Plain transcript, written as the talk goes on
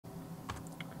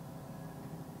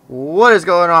What is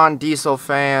going on, Diesel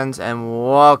fans, and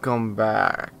welcome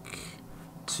back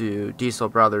to Diesel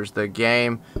Brothers the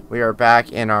game. We are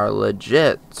back in our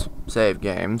legit save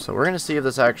game, so we're going to see if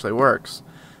this actually works.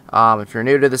 If you're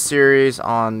new to the series,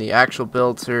 on the actual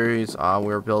build series,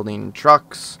 we're building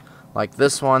trucks like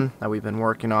this one that we've been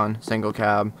working on, single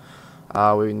cab.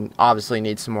 We obviously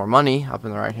need some more money up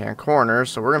in the right hand corner,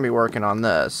 so we're going to be working on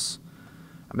this.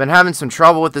 I've been having some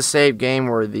trouble with the save game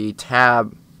where the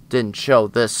tab didn't show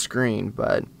this screen,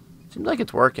 but it seems like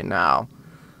it's working now.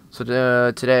 So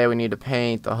today we need to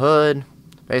paint the hood,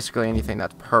 basically anything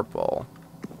that's purple.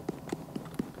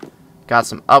 Got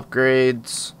some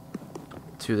upgrades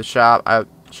to the shop. I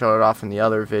showed it off in the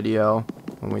other video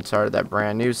when we started that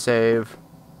brand new save.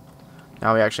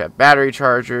 Now we actually have battery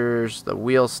chargers, the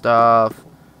wheel stuff.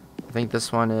 I think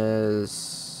this one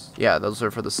is, yeah, those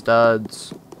are for the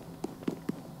studs.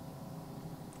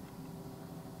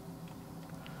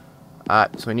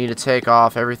 So we need to take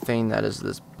off everything that is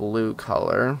this blue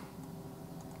color.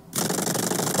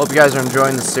 Hope you guys are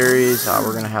enjoying the series.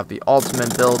 We're going to have the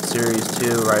Ultimate Build series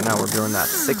too. Right now we're doing that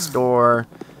 6-door.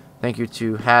 Thank you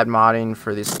to Had Modding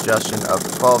for the suggestion of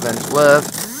the 12-inch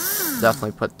lift.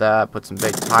 Definitely put some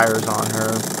big tires on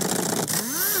her.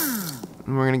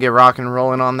 And we're going to get rocking and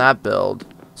rolling on that build.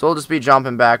 So we'll just be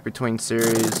jumping back between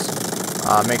series.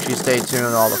 Make sure you stay tuned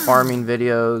to all the farming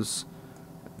videos.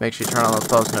 Make sure you turn on those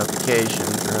post notifications.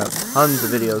 We're going to have tons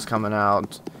of videos coming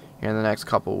out here in the next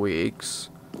couple weeks.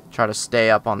 Try to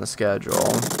stay up on the schedule.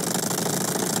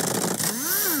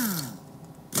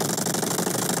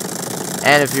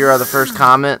 And if you are the first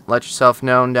comment, let yourself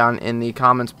know down in the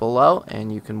comments below,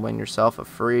 and you can win yourself a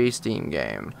free Steam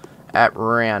game at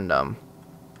random.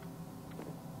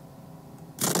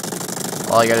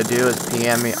 All you got to do is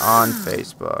PM me on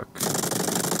Facebook.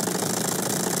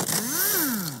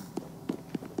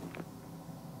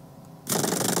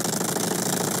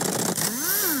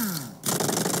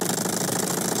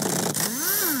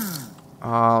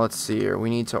 Let's see here.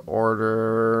 We need to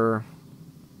order.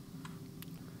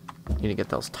 Need to get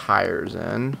those tires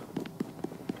in.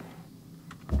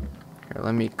 Here,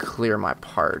 let me clear my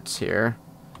parts here.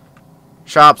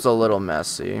 Shop's a little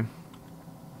messy.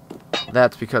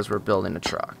 That's because we're building a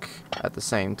truck at the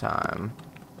same time.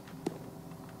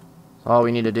 So all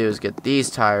we need to do is get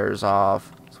these tires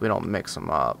off so we don't mix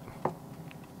them up.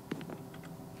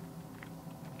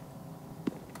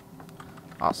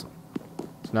 Awesome.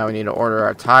 So now we need to order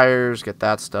our tires, get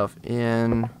that stuff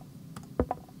in.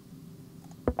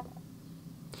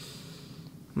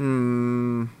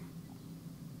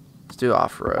 Let's do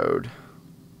off-road.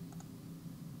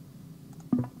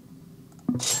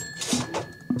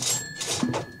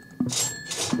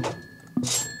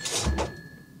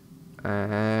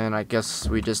 And I guess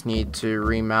we just need to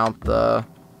remount the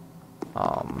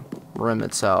rim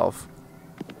itself.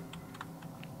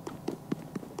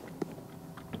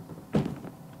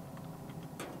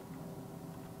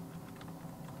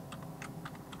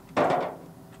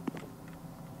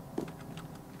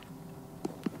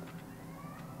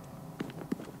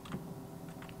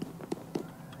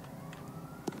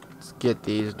 Get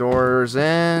these doors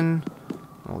in.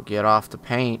 We'll get off the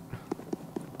paint.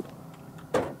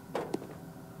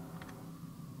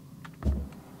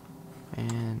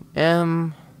 And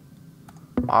M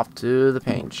off to the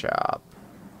paint shop.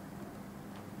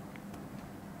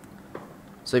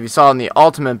 So if you saw in the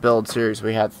Ultimate Build series,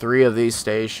 we had 3 of these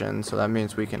stations, so that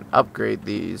means we can upgrade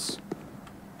these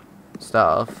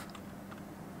stuff.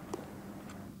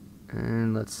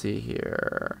 And let's see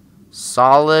here.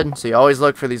 Solid, so you always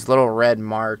look for these little red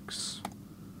marks,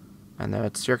 and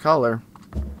that's your color.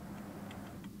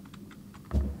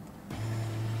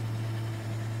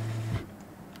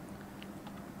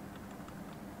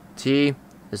 T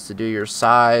is to do your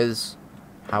size,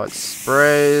 how it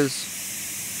sprays.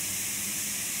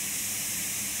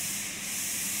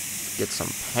 Get some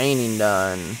painting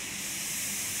done.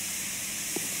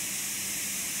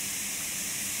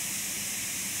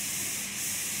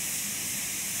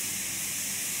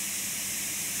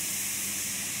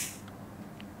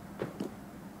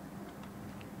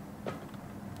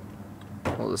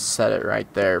 We'll just set it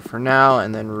right there for now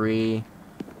and then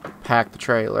repack the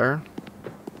trailer.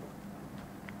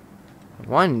 I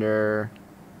wonder,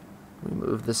 we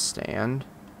move the stand.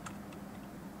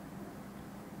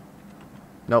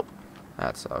 Nope,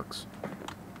 that sucks.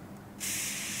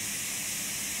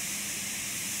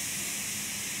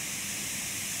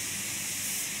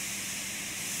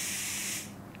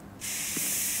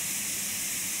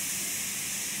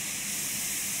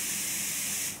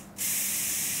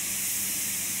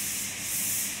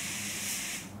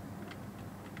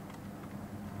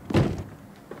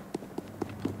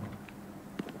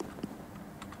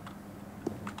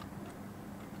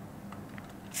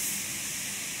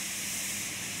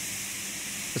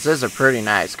 This is a pretty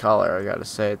nice color, I gotta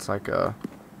say. It's like a...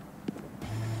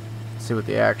 Let's see what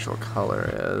the actual color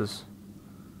is.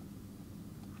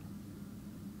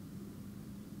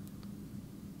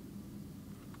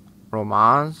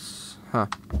 Romance? Huh.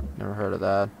 Never heard of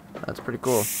that. That's pretty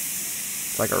cool.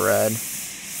 It's like a red.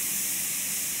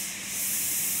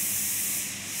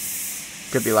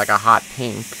 Could be like a hot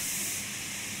pink.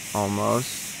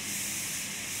 Almost.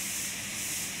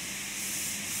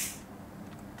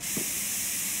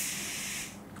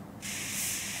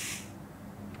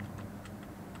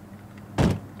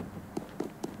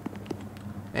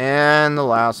 And the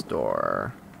last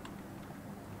door.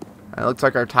 It looks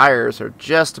like our tires are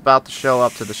just about to show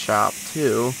up to the shop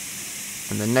too.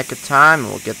 In the nick of time,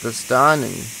 we'll get this done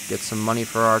and get some money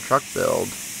for our truck build.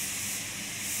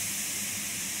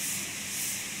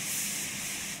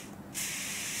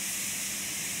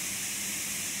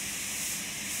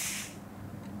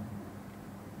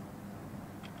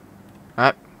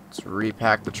 Alright, let's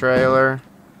repack the trailer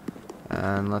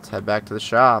and let's head back to the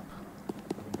shop.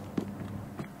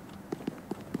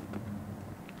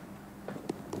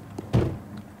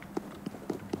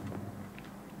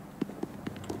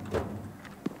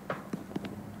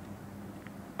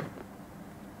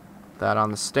 That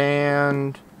on the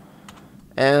stand.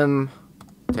 M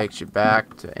takes you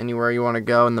back to anywhere you want to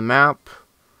go in the map.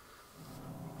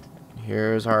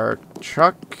 Here's our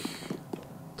truck.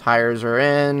 Tires are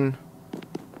in.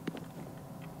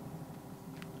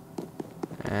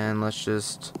 And let's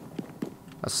just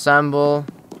assemble,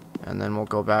 and then we'll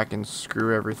go back and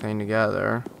screw everything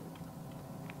together.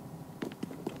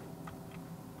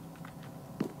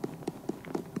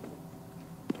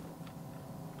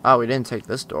 Oh, we didn't take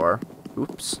this door.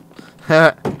 Oops.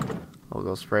 We'll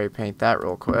go spray paint that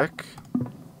real quick. I'm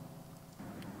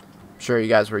sure you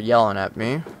guys were yelling at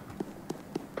me.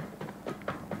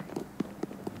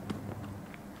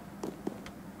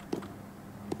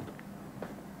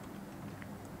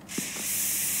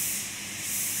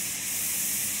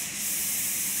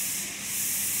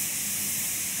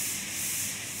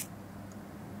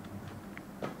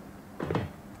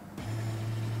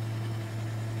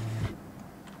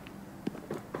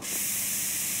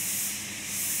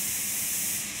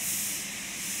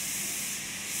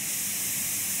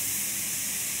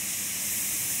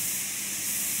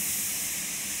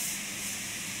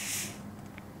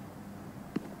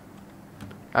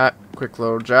 Alright, quick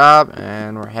little job,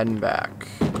 and we're heading back.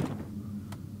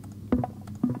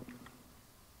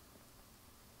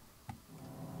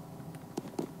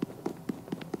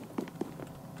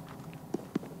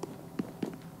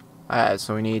 Alright,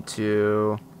 so we need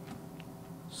to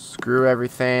screw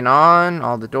everything on,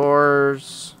 all the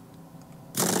doors.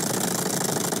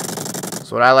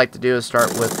 So what I like to do is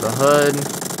start with the hood,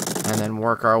 and then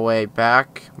work our way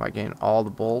back by getting all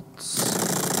the bolts,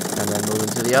 and then moving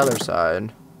to the other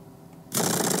side.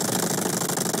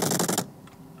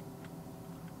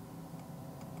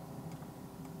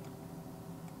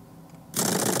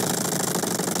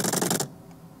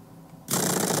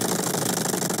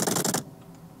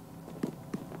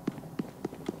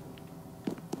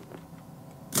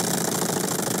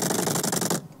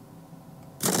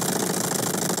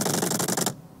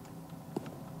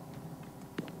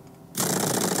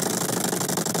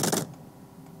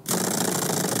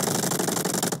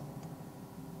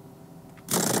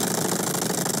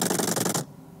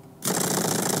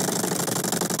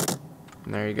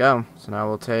 And there you go. So now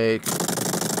we'll take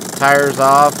the tires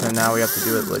off, and now we have to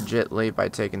do it legitly by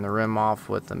taking the rim off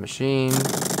with the machine.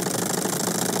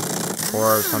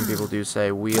 Or some people do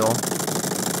say wheel.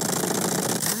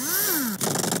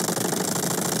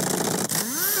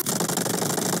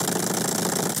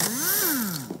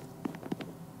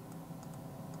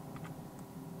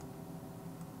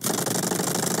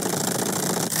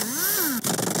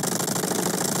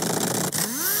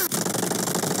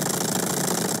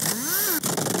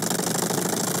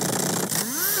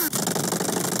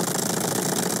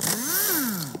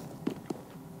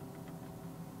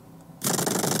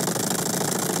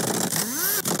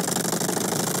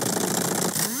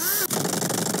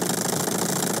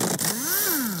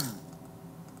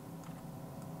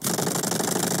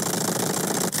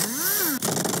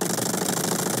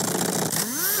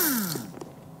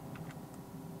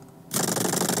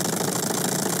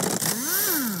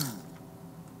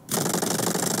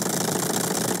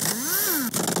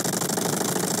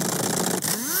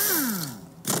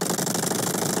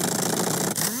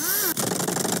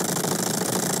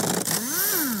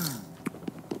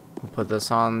 Put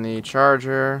this on the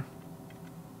charger.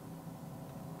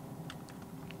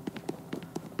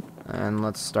 And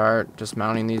let's start just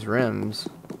mounting these rims.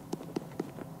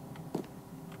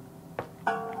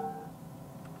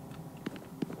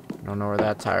 don't know where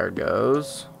that tire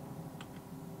goes.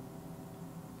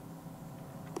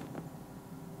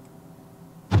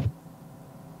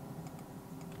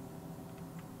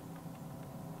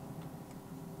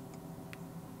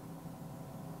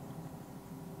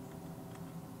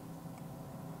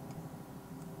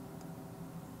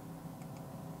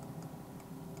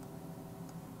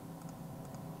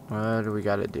 What do we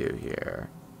got to do here?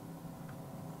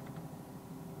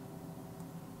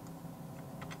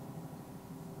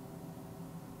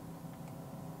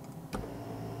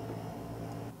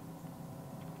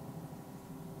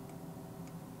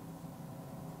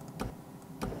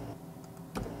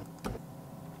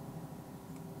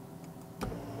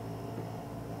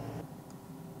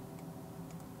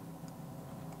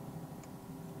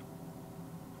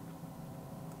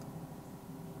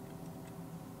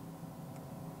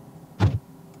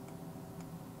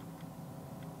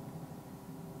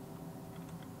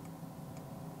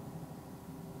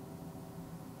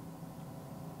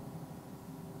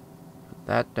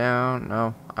 That down.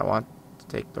 No, I want to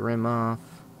take the rim off.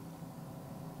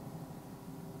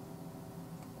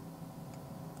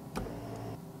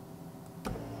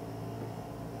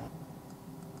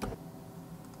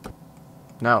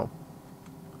 No.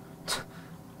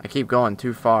 I keep going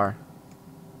too far.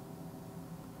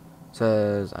 It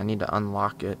says I need to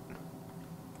unlock it.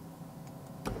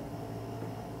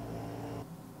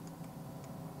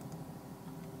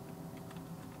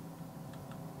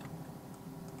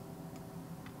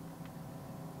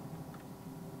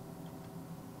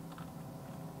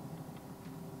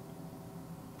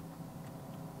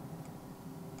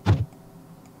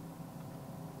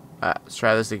 Alright, let's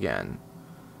try this again.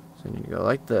 So you need to go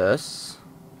like this.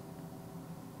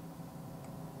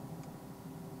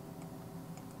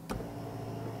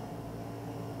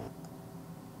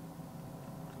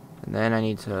 And then I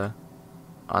need to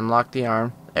unlock the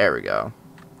arm. There we go.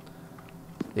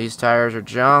 These tires are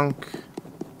junk.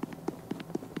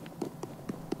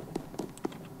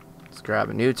 Let's grab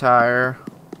a new tire.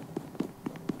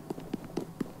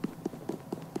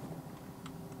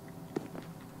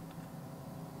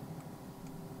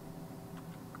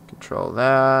 Control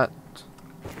that.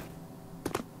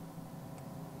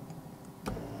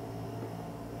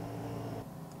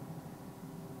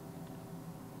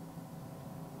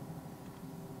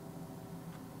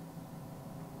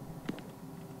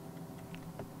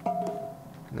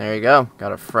 And there you go.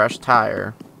 Got a fresh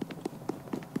tire.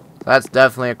 That's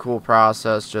definitely a cool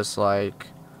process, just like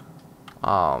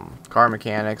car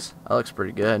mechanics. That looks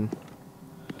pretty good.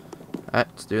 Alright,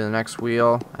 let's do the next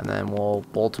wheel, and then we'll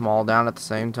bolt them all down at the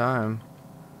same time.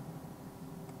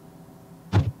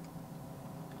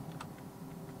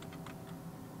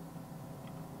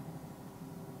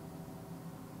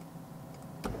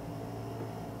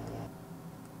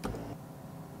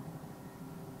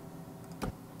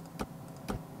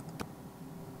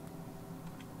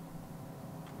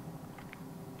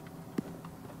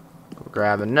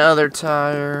 Grab another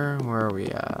tire. Where are we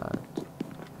at?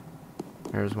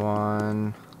 There's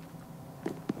one.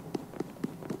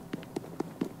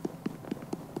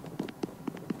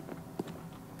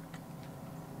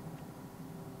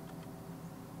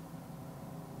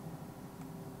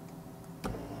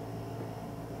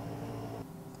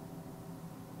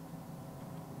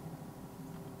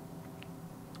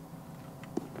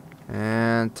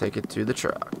 And take it to the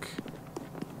truck.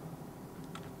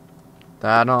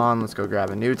 That on. Let's go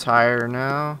grab a new tire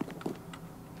now.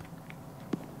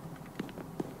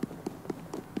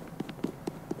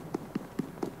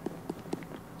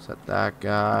 Set that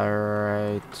guy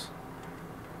right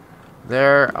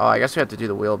there. Oh, I guess we have to do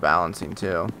the wheel balancing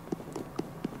too.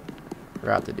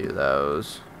 Forgot to do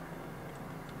those.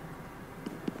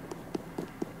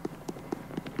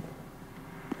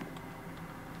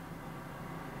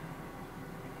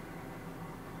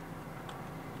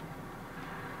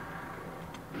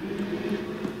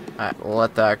 Alright, we'll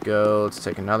let that go. Let's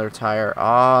take another tire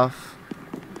off.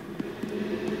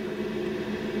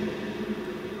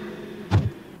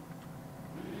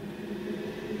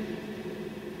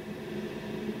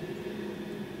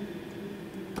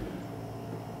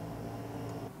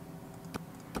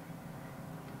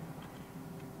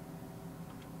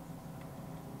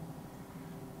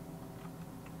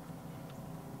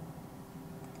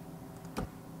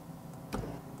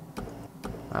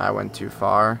 I went too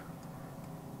far.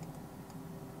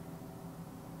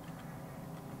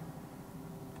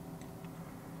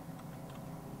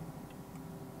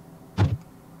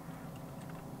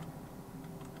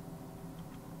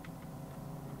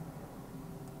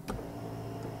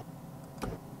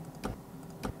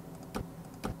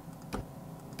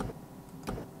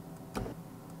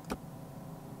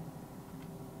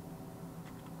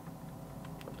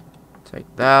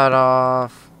 Take that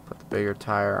off. Put the bigger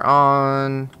tire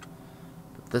on.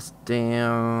 Put this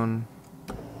down.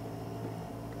 So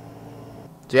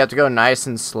you have to go nice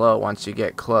and slow once you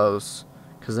get close,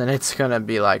 because then it's going to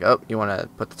be like, oh, you want to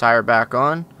put the tire back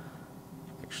on?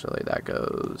 Actually, that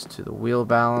goes to the wheel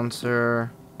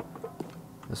balancer.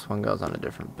 This one goes on a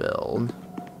different build.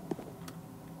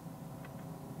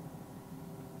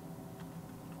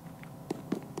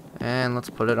 And let's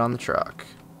put it on the truck.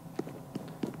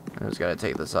 I just got to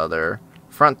take this other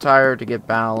front tire to get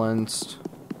balanced.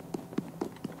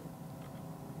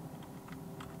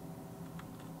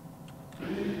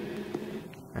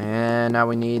 And now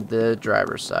we need the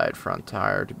driver's side front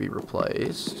tire to be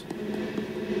replaced.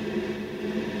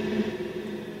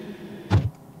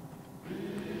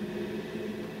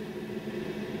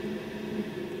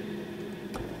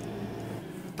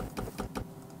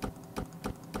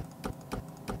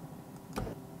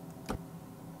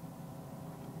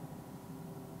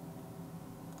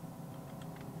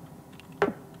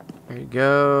 There you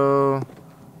go.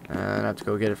 And I have to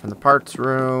go get it from the parts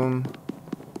room.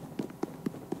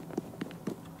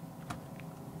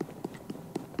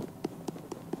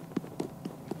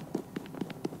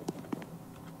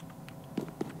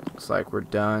 Looks like we're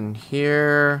done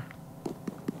here.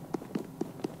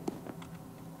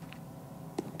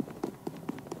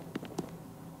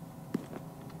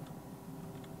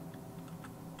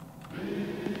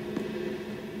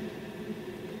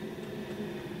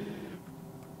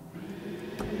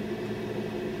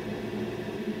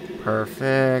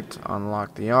 Perfect.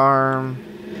 Unlock the arm.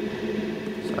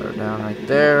 Set her down right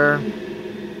there.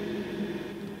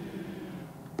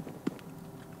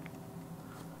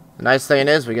 The nice thing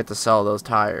is we get to sell those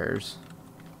tires.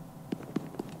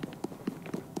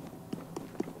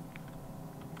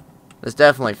 This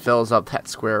definitely fills up that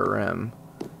square rim.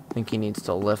 I think he needs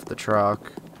to lift the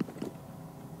truck.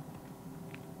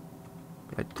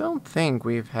 But I don't think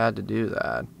we've had to do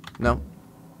that. No.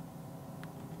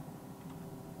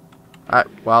 Alright,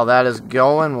 while that is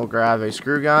going, we'll grab a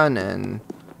screw gun and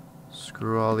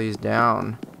screw all these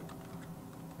down.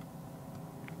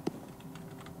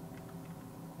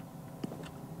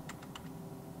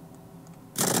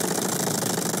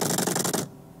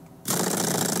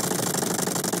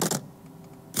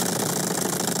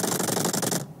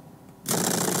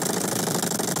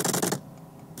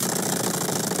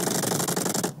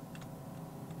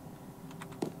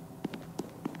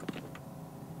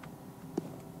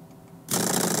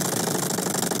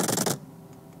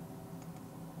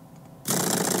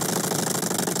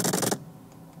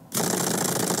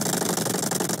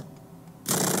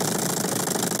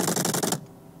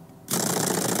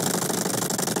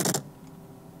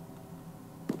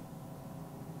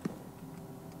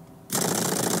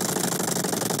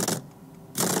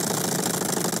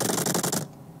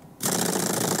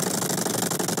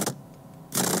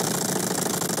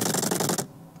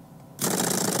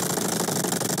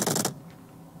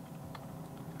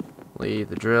 Leave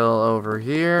the drill over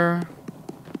here.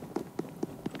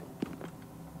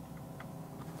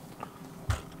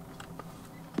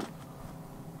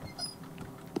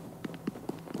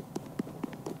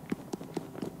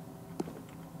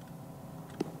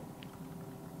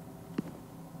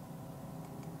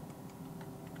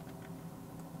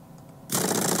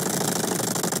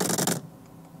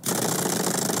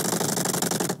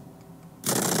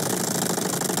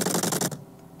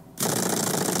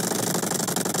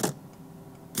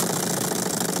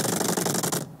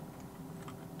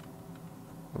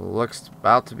 Looks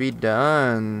about to be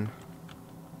done.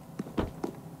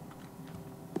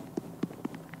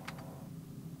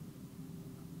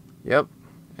 Yep.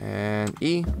 And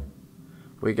E.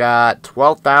 We got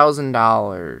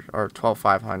 $12,000 or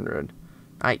 $12,500.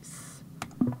 Nice.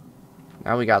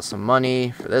 Now we got some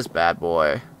money for this bad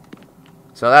boy.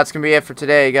 So that's going to be it for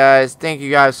today, guys. Thank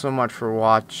you guys so much for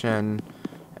watching.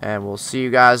 And we'll see you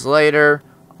guys later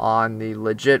on the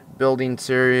legit building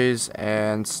series.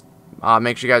 And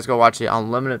make sure you guys go watch the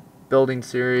unlimited building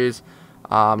series.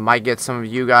 Might get some of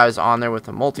you guys on there with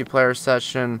a multiplayer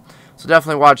session. So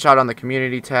definitely watch out on the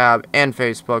community tab and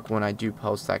Facebook when I do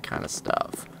post that kind of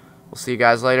stuff. We'll see you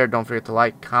guys later. Don't forget to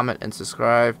like, comment, and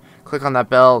subscribe. Click on that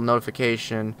bell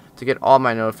notification to get all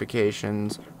my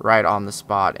notifications right on the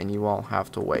spot, and you won't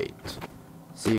have to wait.